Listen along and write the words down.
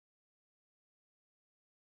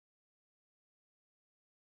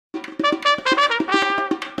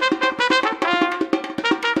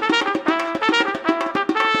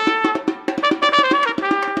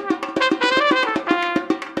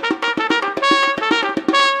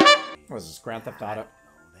Grand Theft Auto.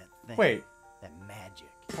 That thing. Wait. That magic.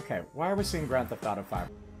 Okay, why are we seeing Grand Theft Auto 5?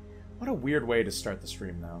 What a weird way to start the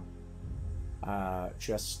stream, though.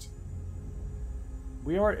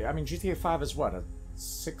 We are. I mean, GTA 5 is what, a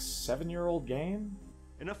 6-7-year-old game?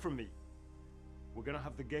 Enough from me. We're gonna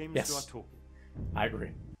have the games Yes. do our talking. I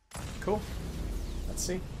agree. Cool. Let's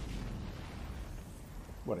see.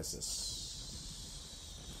 What is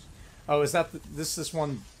this? Oh, is that this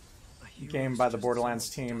one game by the Borderlands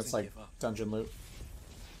team? It's like dungeon loot.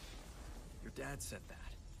 Your dad said that.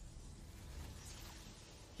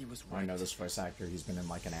 He was I right. know this voice actor. He's been in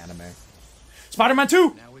like an anime. Spider-Man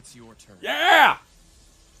 2! Now it's your turn. Yeah!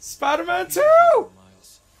 Spider-Man 2!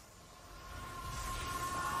 Miles.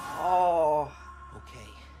 Oh, Okay.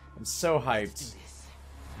 I'm so hyped.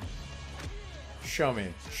 Show me.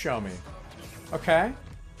 Show me. Okay.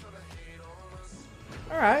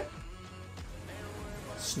 Alright.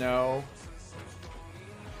 Snow.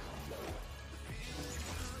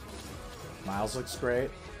 Miles looks great.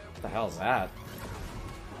 What the hell is that?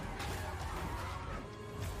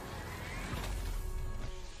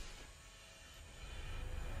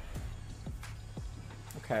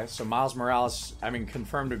 Okay, so Miles Morales, I mean,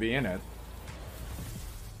 confirmed to be in it.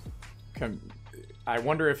 I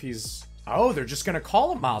wonder if he's... Oh, they're just gonna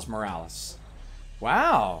call him Miles Morales.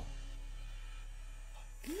 Wow.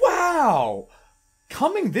 Wow!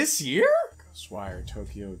 Coming this year? Ghostwire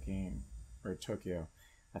Tokyo game. Or Tokyo.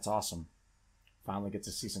 That's awesome. Finally get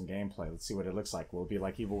to see some gameplay. Let's see what it looks like. Will it be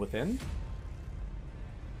like Evil Within?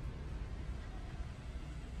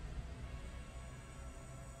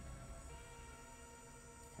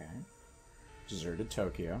 Okay. Deserted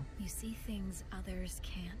Tokyo. You see things others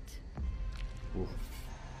can't. Ooh.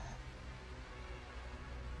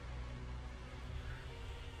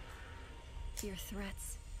 Fear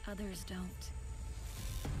threats others don't.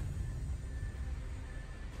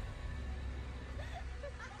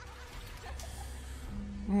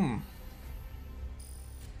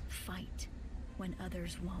 Fight when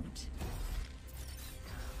others won't.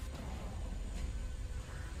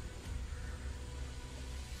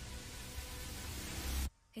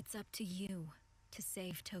 It's up to you to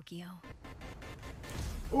save Tokyo.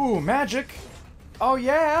 Ooh, magic! Oh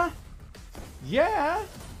yeah! Yeah!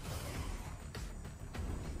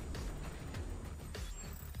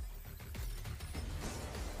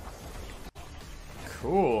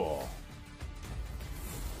 Cool.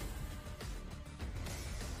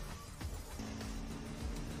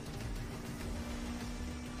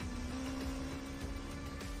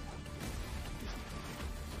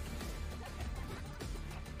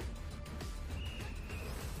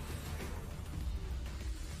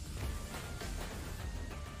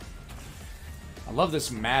 I love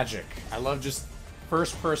this magic. I love just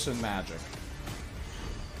first-person magic.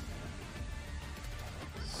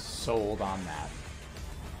 Sold on that.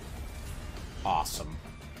 Awesome.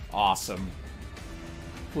 Awesome.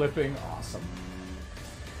 Flipping awesome.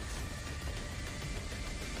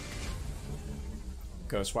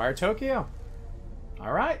 Ghostwire Tokyo.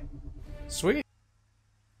 Alright. Sweet.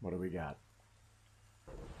 What do we got?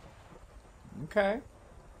 Okay.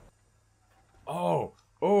 Oh.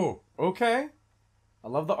 Oh. Okay. I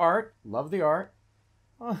love the art. Love the art.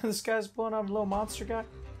 Oh, this guy's pulling out a little monster guy.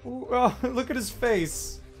 Ooh, oh, look at his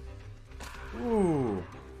face. Ooh.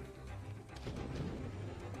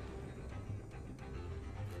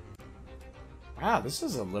 Wow, this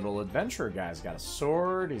is a little adventurer guy. He's got a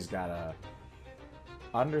sword. He's got a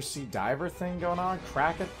undersea diver thing going on.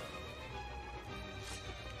 Crack it.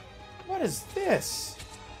 What is this?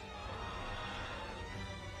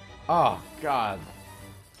 Oh, God.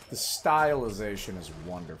 The stylization is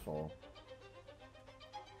wonderful.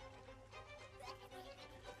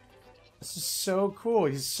 This is so cool.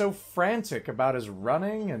 He's so frantic about his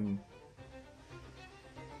running and...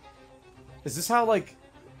 Is this how, like...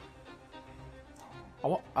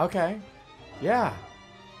 Oh, okay. Yeah.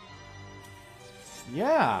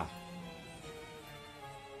 Yeah.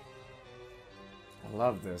 I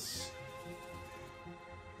love this.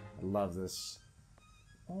 I love this.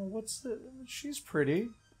 Oh, what's the... She's pretty.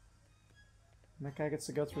 And that guy gets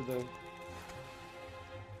to go through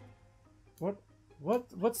the...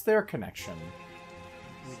 What's their connection?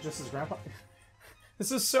 Is it just his grandpa?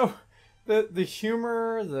 This is so... The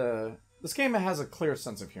humor, This game has a clear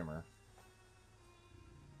sense of humor.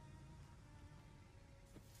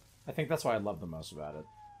 I think that's why I love the most about it.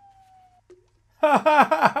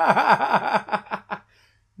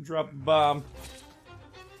 Drop a bomb.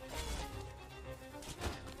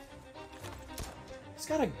 He's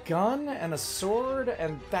got a gun and a sword,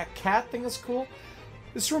 and that cat thing is cool.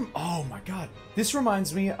 Oh my god. This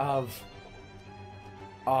reminds me of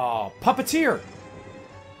Oh, Puppeteer!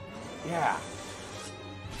 Yeah.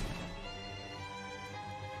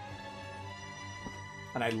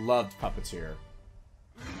 And I loved Puppeteer.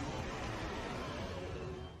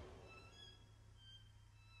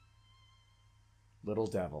 Little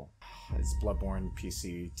Devil. It's Bloodborne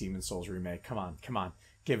PC Demon Souls remake. Come on, come on.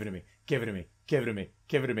 Give it to me. Give it to me. Give it to me.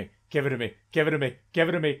 Give it to me. Give it to me. Give it to me. Give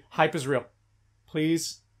it to me. Hype is real.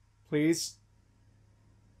 Please. Please.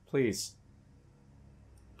 Please.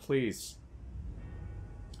 Please.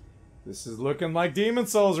 This is looking like Demon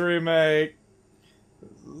Souls remake.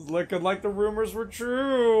 This is looking like the rumors were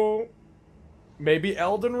true. Maybe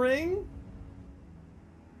Elden Ring?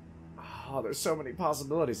 Oh, there's so many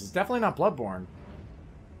possibilities. It's definitely not Bloodborne.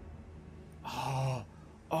 Oh,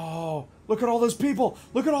 oh, look at all those people!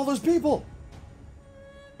 Look at all those people!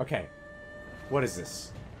 Okay, what is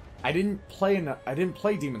this? I didn't play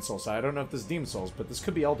Demon Souls, so I don't know if this is Demon Souls, but this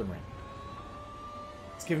could be Elden Ring.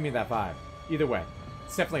 It's giving me that vibe. Either way,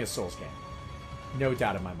 it's definitely a Souls game. No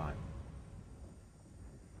doubt in my mind.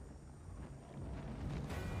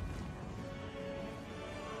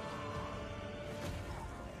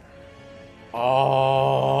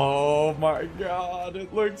 Oh my god,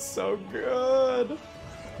 it looks so good.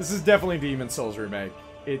 This is definitely Demon Souls remake.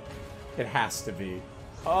 It has to be.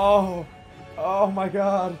 Oh, oh my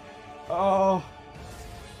god. Oh.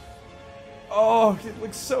 Oh, it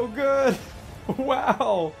looks so good.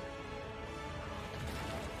 Wow.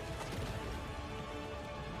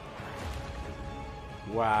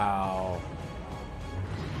 Wow.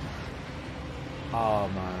 Oh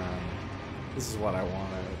man. This is what I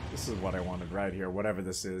wanted. This is what I wanted right here, whatever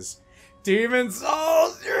this is. Demon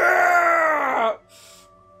Souls! Yeah!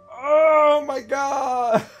 Oh my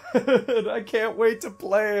god! I can't wait to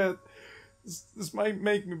play it. This might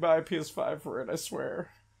make me buy a PS5 for it, I swear.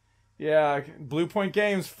 Yeah, Blue Point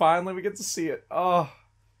Games, finally we get to see it. Oh,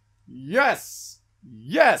 yes!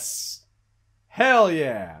 Yes! Hell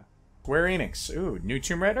yeah! Square Enix. Ooh, new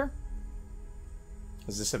Tomb Raider?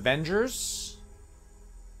 Is this Avengers?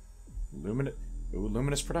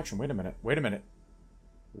 Luminous Production. Wait a minute. Wait a minute.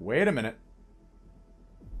 Wait a minute.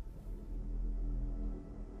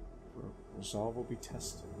 Resolve will be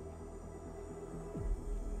tested.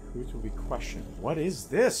 Truth will be questioned. What is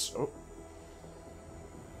this? Oh.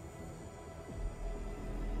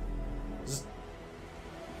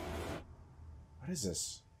 What is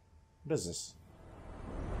this? What is this?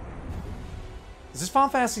 Is this Final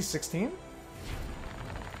Fantasy 16?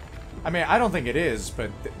 I mean, I don't think it is,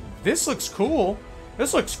 but this looks cool.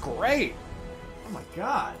 This looks great. Oh my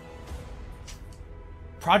god.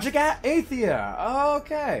 Project Athia. Oh,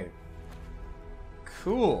 okay.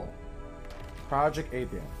 Cool. Project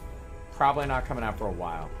Athia. Probably not coming out for a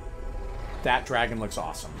while. That dragon looks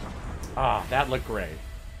awesome. Ah, that looked great.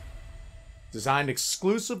 Designed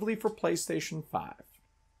exclusively for PlayStation 5.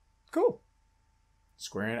 Cool.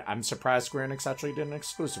 I'm surprised Square Enix actually did an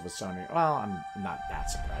exclusive with Sony. Well, I'm not that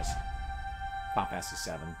surprised. Final Fantasy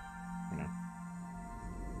 7, you know.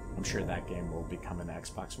 I'm sure that game will become an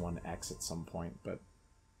Xbox One X at some point, but,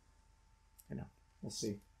 you know, we'll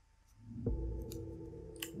see.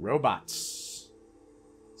 Robots.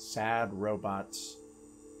 Sad robots.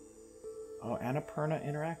 Oh, Annapurna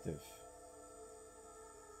Interactive.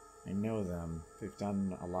 I know them. They've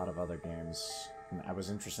done a lot of other games. And I was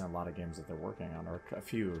interested in a lot of games that they're working on, or a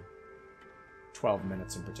few. 12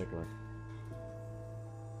 minutes in particular.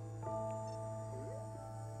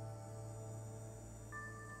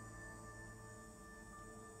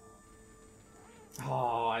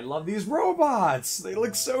 Oh, I love these robots! They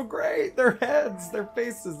look so great! Their heads, their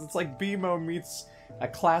faces. It's like BMO meets a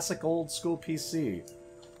classic old school PC.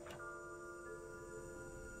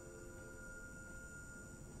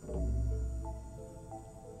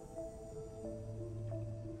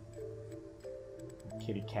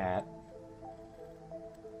 Kitty cat.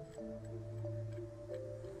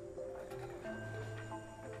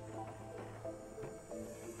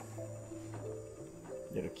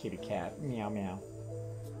 Little kitty cat. Meow meow.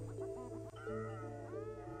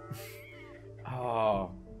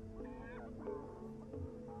 Oh.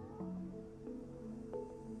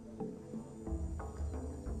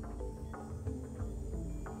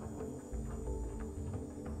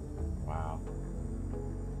 Wow.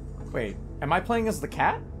 Wait, am I playing as the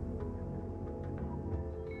cat?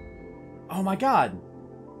 Oh my god.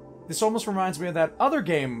 This almost reminds me of that other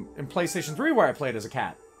game in PlayStation 3 where I played as a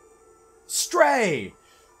cat. Stray!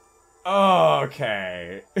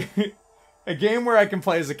 Okay. A game where I can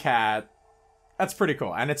play as a cat. That's pretty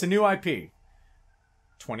cool. And it's a new IP.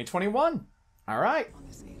 2021. Alright. On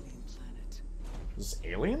this alien planet. Is this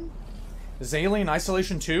Alien? Is Alien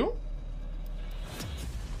Isolation 2?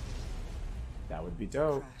 That would be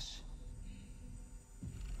dope. Crash.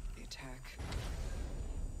 The attack.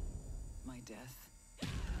 My death.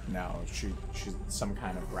 No, she's some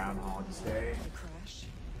kind of Groundhog's Day. The crash.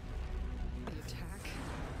 The attack.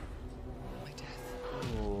 My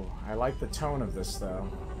death. Ooh, I like the tone of this though.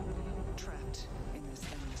 Trapped in this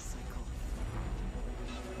endless cycle.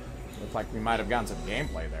 Looked like we might have gotten some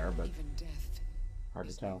gameplay there, but Even death hard to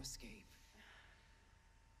is no tell. escape.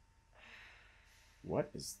 What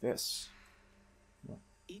is this?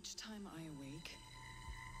 Each time I awake,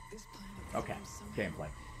 this planet Okay, seems somehow gameplay.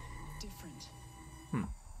 different. Hmm.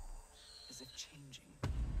 As if changing.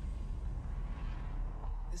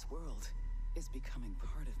 This world is becoming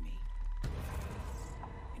part of me.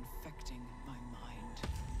 Infecting my mind,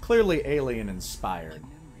 Clearly alien my inspired.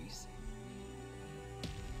 memories.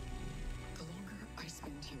 The longer I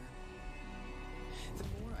spend here, the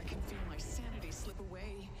more I can feel my sanity slip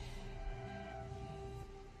away.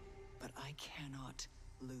 But I cannot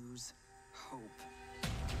lose hope.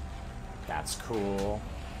 That's cool.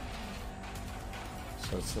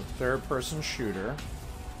 So it's a third-person shooter.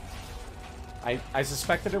 I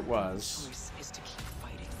suspected it was, Choice is to keep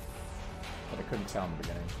fighting, but I couldn't tell in the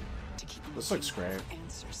beginning. to keep This looks looking great. for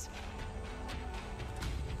answers.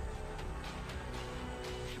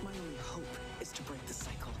 My only hope is to break the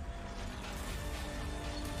cycle.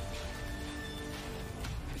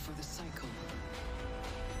 Before the cycle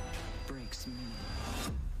breaks me.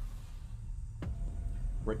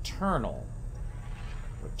 Returnal.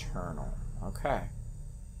 Returnal. Okay.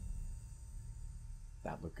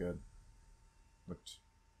 That looked good. Looked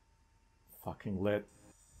fucking lit.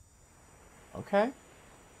 Okay.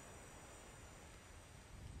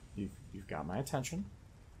 You've got my attention.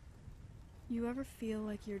 You ever feel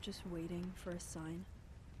like you're just waiting for a sign?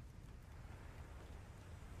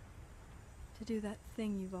 To do that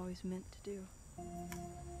thing you've always meant to do.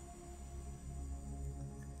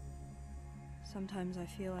 Sometimes I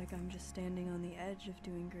feel like I'm just standing on the edge of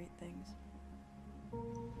doing great things.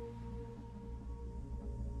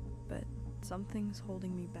 But something's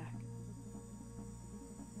holding me back.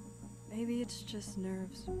 Maybe it's just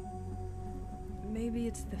nerves. Maybe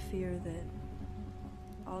it's the fear that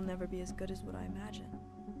I'll never be as good as what I imagine,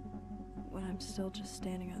 when I'm still just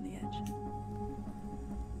standing on the edge.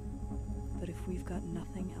 But if we've got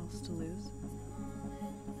nothing else to lose,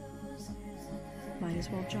 might as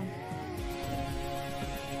well jump.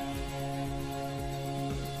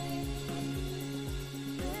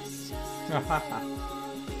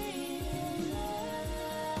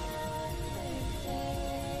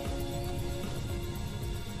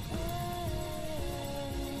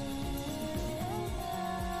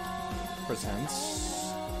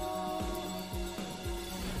 Presents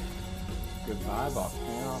Goodbye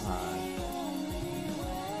Volcano High.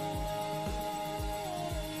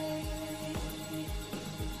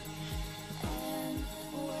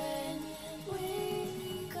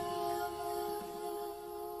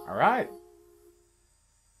 All right.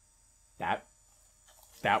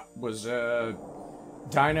 That was a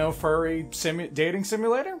Dino Furry dating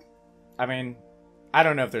simulator? I mean, I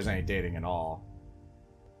don't know if there's any dating at all.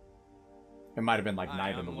 It might have been like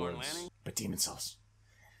Night in the Woods. But Demon Souls.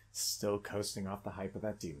 Still coasting off the hype of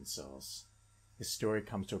that Demon Souls. His story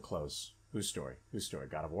comes to a close. Whose story? Whose story?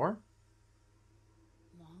 God of War?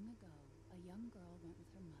 Long ago, a young girl went with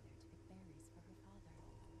her mother to pick berries for her father,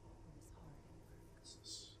 who was hard at work.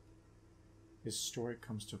 His story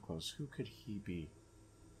comes to a close. Who could he be?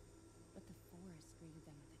 But the forest greeted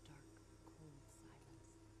them with a dark, cold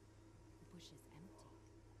silence. The bushes empty.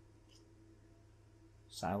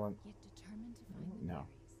 Silent. Yet determined to find the No.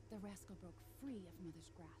 berries, the rascal broke free of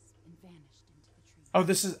Mother's grasp and vanished into the trees. Oh,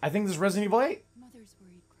 I think this is Resident Evil 8. Mother's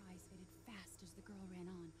worried cries faded fast as the girl ran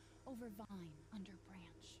on, over vine, under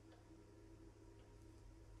branch.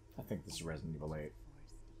 I think this is Resident Evil 8.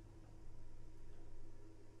 Forest deep.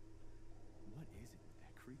 What is it with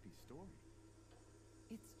that creepy story?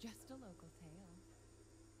 It's just a local tale.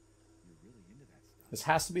 You're really into that stuff. This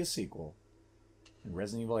has to be a sequel. And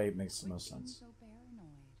Resident Evil 8 makes the most Quit being sense. so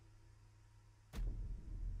paranoid.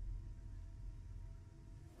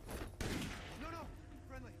 No,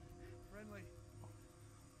 friendly.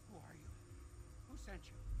 Who are you? Who sent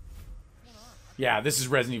you? What are Yeah, this is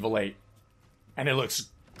Resident Evil 8. And it looks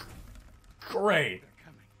great. They're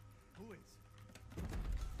coming. Who is?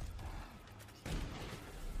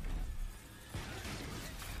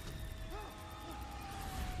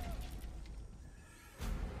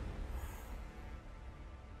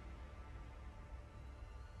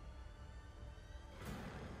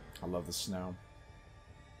 I love the snow.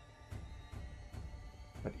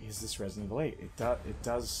 But is this Resident Evil 8? It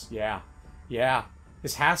does, yeah. Yeah.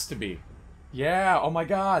 This has to be. Yeah, oh my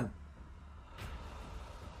god.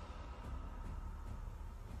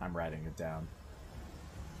 I'm writing it down.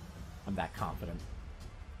 I'm that confident.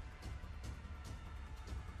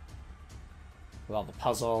 With all the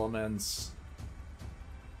puzzle elements.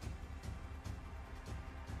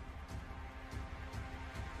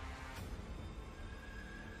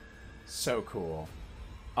 So cool.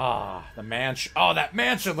 Ah, the mansion. Oh, that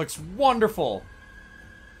mansion looks wonderful.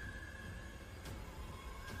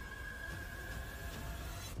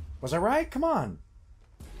 Was I right? Come on.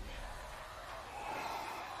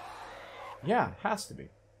 Yeah, has to be.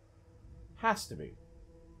 Has to be.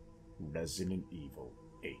 Resident Evil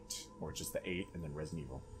 8. Or just the 8 and then Resident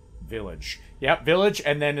Evil. Village. Yep, Village,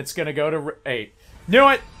 and then it's gonna go to 8. Knew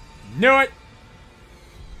it! Knew it!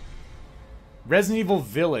 Resident Evil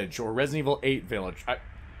Village, or Resident Evil 8 Village.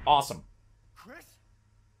 Awesome. Chris?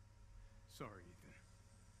 Sorry,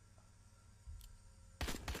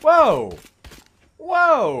 Ethan. Whoa!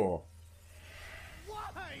 Whoa!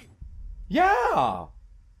 Why? Yeah!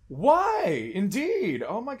 Why? Indeed!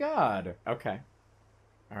 Oh my god. Okay.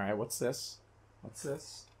 Alright, what's this? What's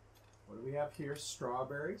this? What do we have here?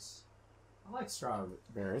 Strawberries? I like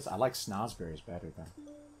strawberries. I like snozberries better,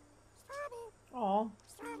 though. Aw.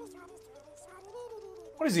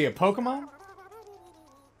 What is he, a Pokemon?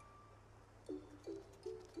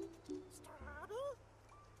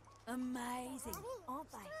 Amazing,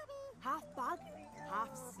 aren't they? Half bug, half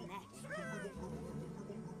snack.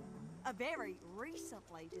 A very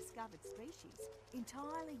recently discovered species,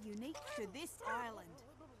 entirely unique to this island.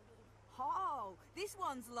 Oh, this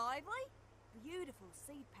one's lively. Beautiful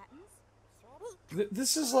seed patterns.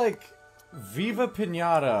 This is like Viva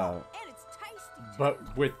Pinata, And it's tasty too.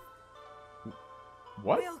 but with...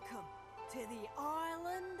 What? Welcome to the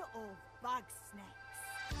island of bug snacks.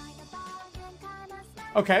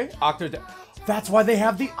 Okay, That's why they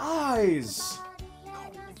have the eyes!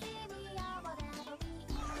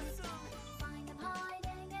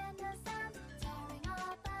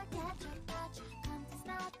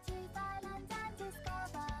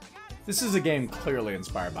 This is a game clearly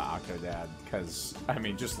inspired by Octodad, because, I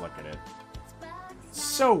mean, just look at it.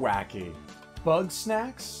 So wacky. Bug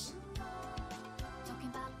snacks?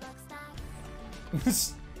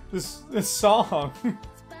 This song.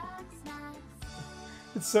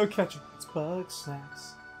 It's so catchy. It's bug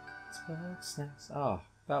snacks. It's bug snacks. Oh,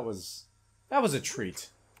 that was a treat.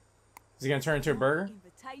 Is he gonna turn into a burger?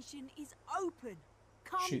 Invitation is open.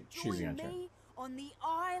 Come She's join gonna me on the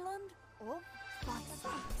island of bug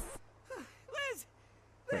snacks. Liz!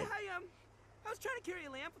 Wait. I was trying to carry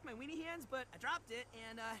a lamp with my weenie hands, but I dropped it,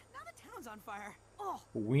 and now the town's on fire. Oh,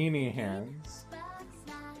 Weenie hands.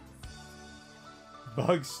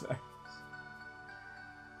 Bug snacks.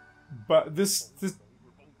 But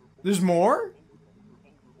there's more?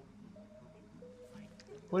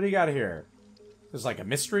 What do you got here? There's like a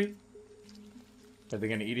mystery? Are they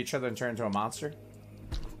gonna eat each other and turn into a monster?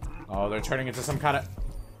 Oh, they're turning into some kind of...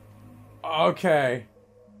 Okay.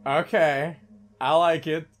 Okay. I like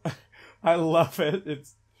it. I love it.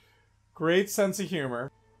 It's great sense of humor.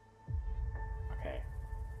 Okay.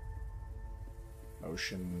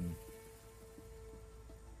 Ocean.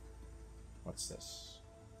 What's this?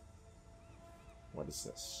 What is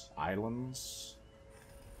this? Islands?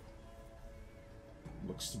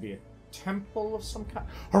 Looks to be a temple of some kind.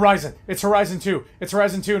 Horizon! It's Horizon 2! It's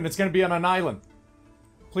Horizon 2 and it's gonna be on an island.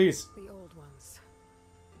 Please. The old ones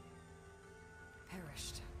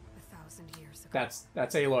perished 1,000 years ago.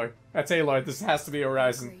 That's Aloy. That's Aloy. This has to be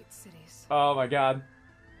Horizon. Great cities Oh my god.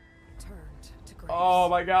 turned to graves. Oh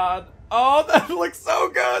my god. Oh, that looks so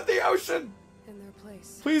good! The ocean! In their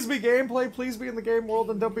place. Please be gameplay, please be in the game world,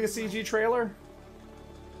 and don't be a CG trailer.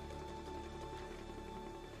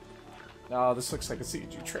 Oh, this looks like a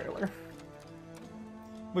CG trailer.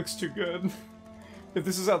 Looks too good. If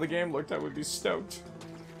this is how the game looked, I would be stoked.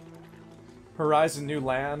 Horizon New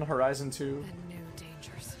Land, Horizon 2. And new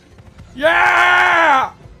dangers.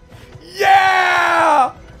 Yeah!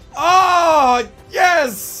 Yeah! Oh,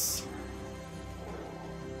 yes!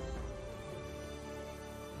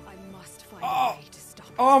 I must find Oh. a way to stop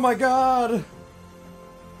it. Oh my god! Or it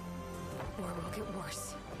will get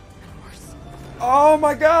worse and worse. Oh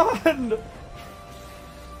my god!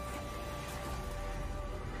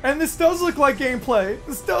 And this does look like gameplay.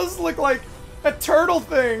 This does look like a turtle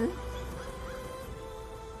thing.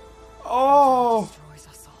 Oh. Destroys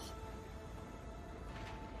us all.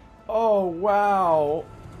 Oh, wow.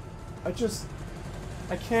 I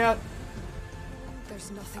can't. There's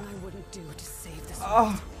nothing I wouldn't do to save this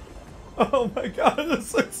Oh, oh my god,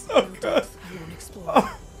 this looks so world. good. Depth I won't explore.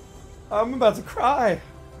 Oh, I'm about to cry.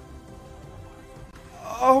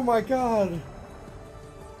 Oh my god.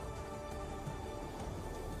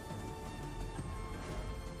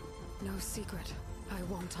 No secret I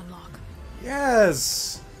won't unlock.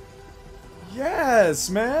 Yes! Yes,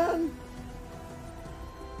 man!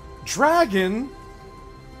 Dragon?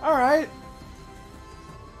 Alright.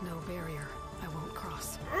 No barrier I won't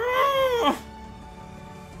cross.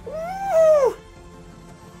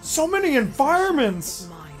 So many environments!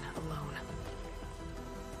 Mine alone.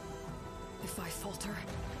 If I falter,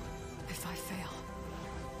 if I fail,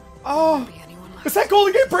 there won't be anyone left. Is that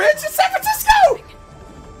Golden Gate Bridge? It's San Francisco!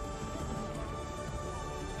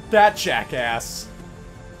 That jackass.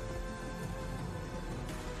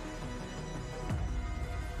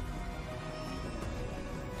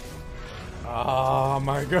 Oh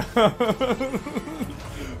my god.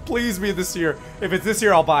 Please be this year. If it's this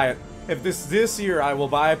year, I'll buy it. If this year, I will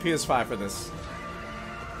buy a PS5 for this.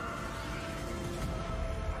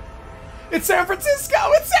 It's San Francisco!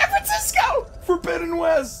 It's San Francisco! Forbidden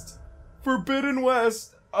West! Forbidden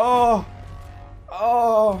West. Oh.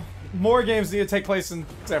 Oh. More games need to take place in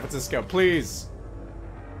San Francisco, please.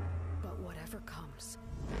 But whatever comes.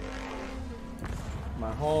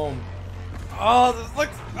 My home. Oh, this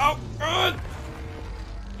looks so good! I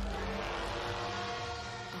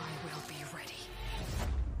will be ready.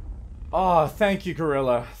 Oh, thank you,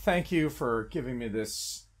 Gorilla. Thank you for giving me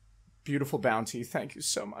this beautiful bounty. Thank you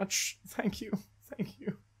so much. Thank you. Thank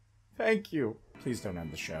you. Thank you. Please don't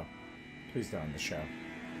end the show. Please don't end the show.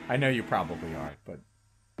 I know you probably are, but...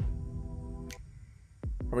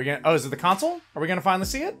 Are we gonna... Oh, is it the console? Are we gonna finally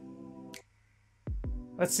see it?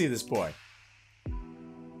 Let's see this boy.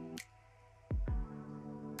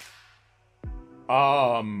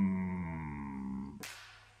 Well,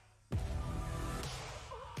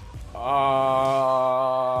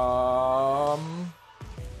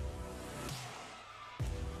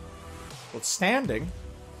 it's standing.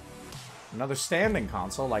 Another standing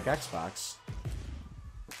console like Xbox.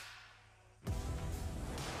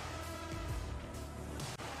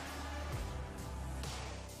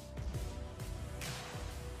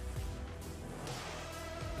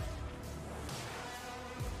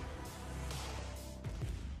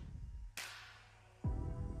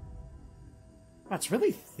 That's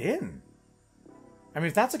really thin. I mean,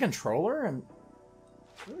 if that's a controller, and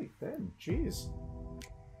it's really thin. Jeez.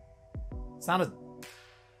 It's not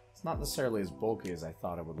necessarily as bulky as I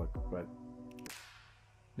thought it would look, but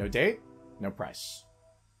no date, no price.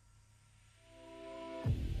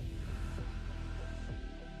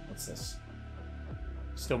 What's this?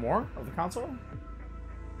 Still more of the console?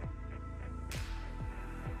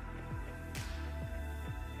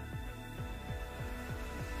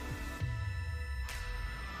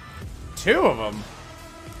 Two of them?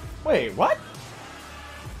 Wait, what?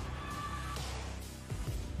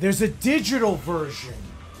 There's a digital version.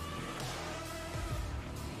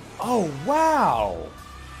 Oh, wow.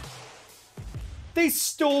 They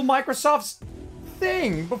stole Microsoft's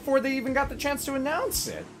thing before they even got the chance to announce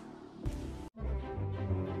it.